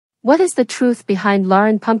What is the truth behind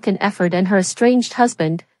Lauren Pumpkin Efird and her estranged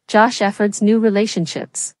husband, Josh Efird's new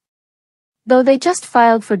relationships? Though they just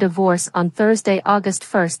filed for divorce on Thursday, August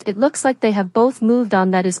 1st, it looks like they have both moved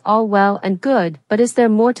on. That is all well and good, but is there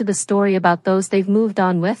more to the story about those they've moved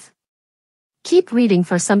on with? Keep reading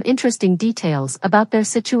for some interesting details about their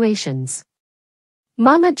situations.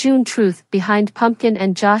 Mama June. Truth behind Pumpkin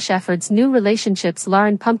and Josh Efird's new relationships.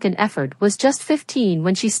 Lauren Pumpkin Efird was just 15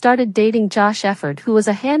 when she started dating Josh Efird, who was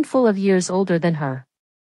a handful of years older than her.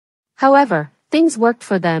 However, things worked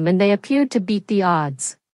for them and they appeared to beat the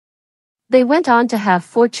odds. They went on to have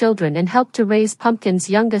 4 children and helped to raise Pumpkin's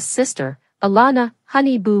youngest sister, Alana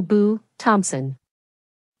 "Honey Boo Boo" Thompson.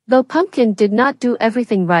 Though Pumpkin did not do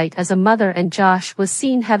everything right as a mother and Josh was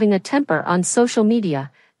seen having a temper on social media,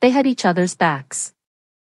 they had each other's backs.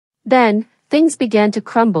 Then, things began to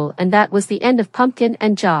crumble and that was the end of Pumpkin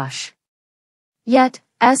and Josh. Yet,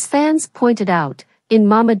 as fans pointed out, in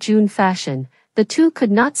Mama June fashion, the two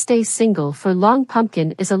could not stay single for long.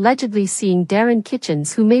 Pumpkin is allegedly seeing Darren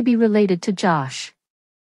Kitchens, who may be related to Josh.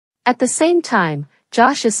 At the same time,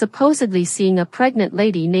 Josh is supposedly seeing a pregnant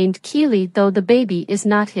lady named Keely, though the baby is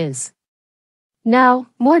not his. Now,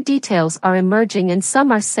 more details are emerging and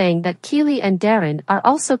some are saying that Keely and Darren are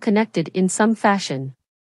also connected in some fashion.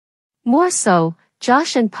 More so,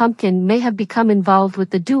 Josh and Pumpkin may have become involved with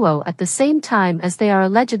the duo at the same time as they are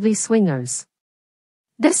allegedly swingers.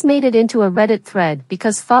 This made it into a Reddit thread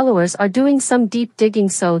because followers are doing some deep digging,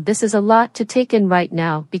 so this is a lot to take in right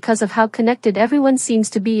now because of how connected everyone seems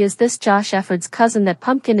to be. Is this Josh Efird's cousin that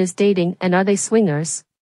Pumpkin is dating, and are they swingers?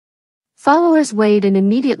 Followers weighed in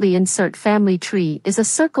immediately. Insert family tree is a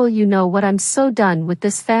circle. You know what, I'm so done with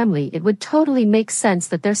this family. It would totally make sense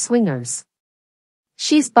that they're swingers.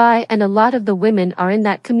 She's bi and a lot of the women are in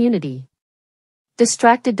that community.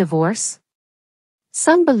 Distracted divorce?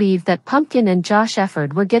 Some believe that Pumpkin and Josh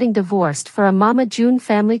Efird were getting divorced for a Mama June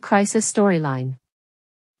family crisis storyline.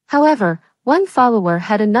 However, one follower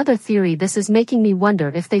had another theory. This is making me wonder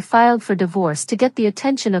if they filed for divorce to get the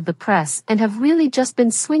attention of the press and have really just been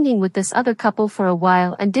swinging with this other couple for a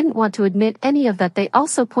while and didn't want to admit any of that. They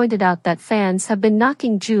also pointed out that fans have been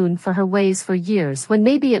knocking June for her ways for years, when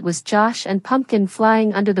maybe it was Josh and Pumpkin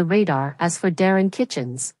flying under the radar. As for Darren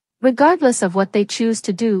Kitchens, regardless of what they choose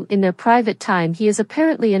to do in their private time, he is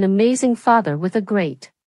apparently an amazing father with a great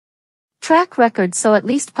track record, so at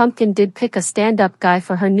least Pumpkin did pick a stand-up guy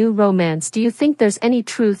for her new romance. Do you think there's any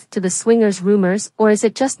truth to the swingers rumors, or is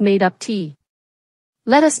it just made up tea?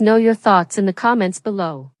 Let us know your thoughts in the comments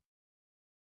below.